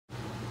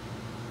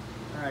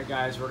Alright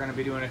guys, we're going to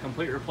be doing a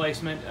complete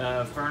replacement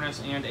of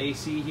furnace and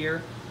AC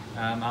here.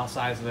 I'll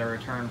size the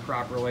return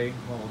properly.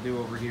 What we'll do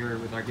over here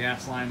with our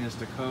gas line is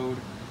to code.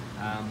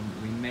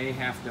 We may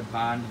have to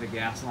bond the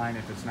gas line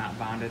if it's not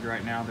bonded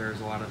right now. There's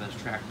a lot of this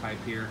track pipe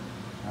here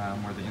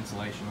where the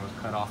insulation was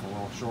cut off a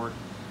little short,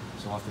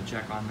 so we'll have to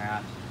check on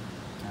that.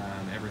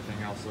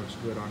 Everything else looks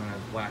good on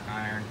a black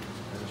iron.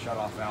 There's a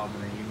shut-off valve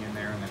in the union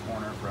there in the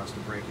corner for us to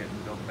break it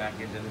and build it back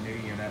into the new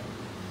unit.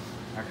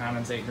 Our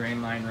condensate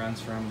drain line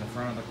runs from the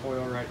front of the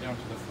coil right down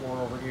to the floor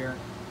over here,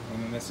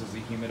 and then this is the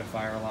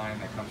humidifier line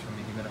that comes from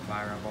the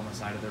humidifier up on the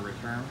side of the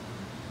return.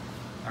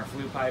 Our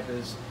flue pipe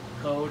is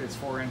code. It's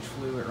 4-inch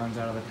flue. It runs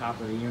out of the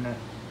top of the unit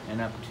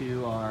and up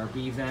to our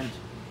B vent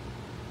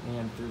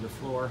and through the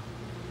floor.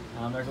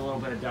 There's a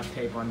little bit of duct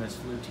tape on this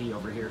flue tee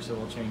over here, so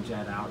we'll change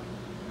that out.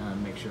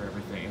 Make sure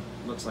everything,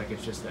 it looks like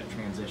it's just that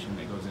transition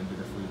that goes into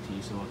the flue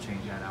tee, so we'll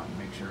change that out and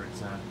make sure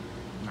it's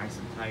nice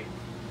and tight.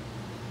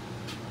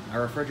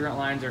 Our refrigerant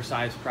lines are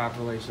sized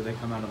properly, so they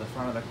come out of the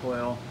front of the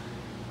coil,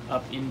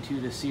 up into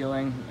the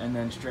ceiling, and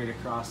then straight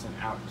across and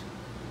out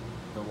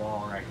the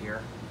wall right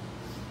here.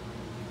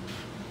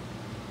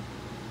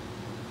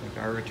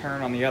 Take our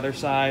return on the other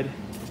side.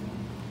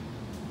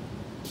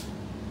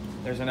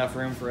 There's enough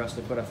room for us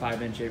to put a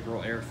 5-inch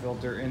April air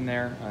filter in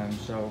there,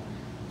 so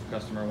if the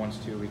customer wants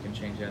to, we can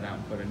change that out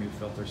and put a new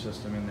filter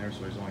system in there,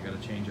 so he's only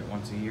got to change it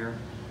once a year.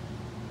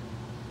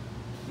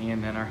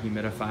 And then our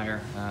humidifier,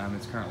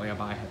 it's currently a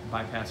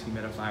bypass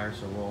humidifier,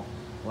 so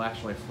we'll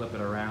actually flip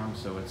it around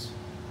so it's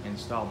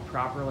installed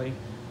properly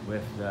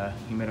with the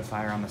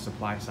humidifier on the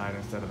supply side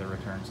instead of the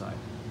return side.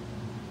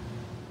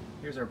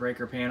 Here's our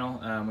breaker panel.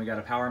 We got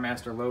a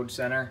PowerMaster load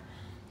center.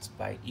 It's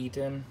by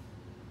Eaton.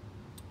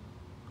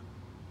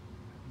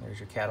 There's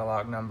your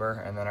catalog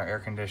number, and then our air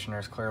conditioner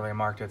is clearly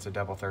marked. It's a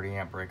double 30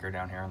 amp breaker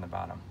down here on the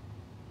bottom.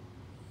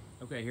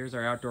 Okay, here's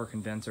our outdoor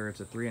condenser. It's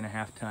a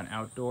 3.5 ton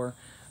outdoor.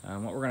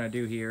 What we're going to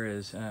do here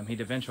is he'd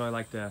eventually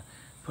like to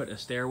put a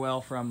stairwell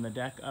from the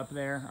deck up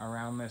there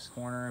around this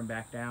corner and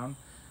back down.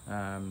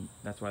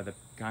 That's why the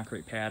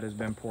concrete pad has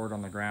been poured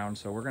on the ground.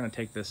 So we're going to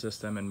take this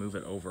system and move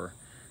it over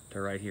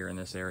to right here in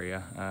this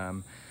area.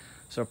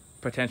 So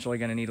potentially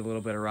going to need a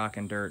little bit of rock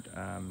and dirt.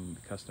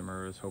 The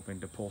customer is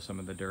hoping to pull some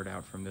of the dirt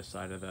out from this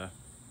side of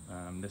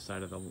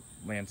the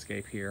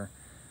landscape here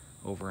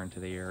over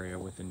into the area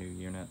with the new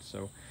unit.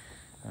 So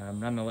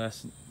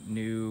nonetheless,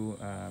 new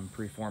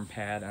preformed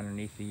pad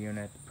underneath the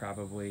unit,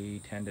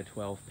 probably 10 to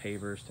 12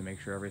 pavers to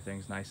make sure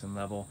everything's nice and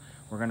level.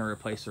 We're going to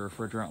replace the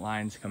refrigerant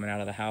lines coming out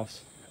of the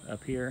house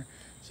up here.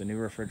 So new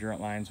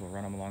refrigerant lines, we'll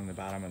run them along the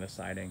bottom of the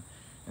siding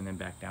and then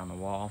back down the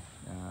wall.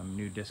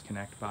 New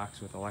disconnect box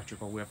with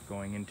electrical whip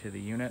going into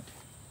the unit.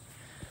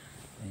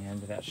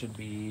 And that should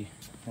be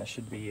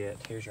it.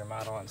 Here's your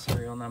model and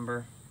serial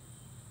number.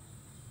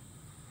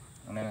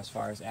 And then as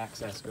far as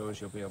access goes,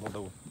 you'll be able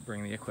to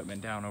bring the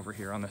equipment down over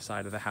here on the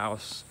side of the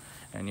house,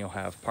 and you'll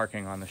have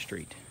parking on the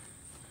street.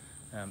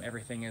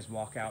 Everything is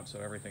walkout, so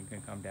everything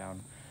can come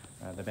down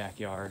the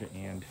backyard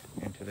and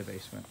into the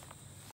basement.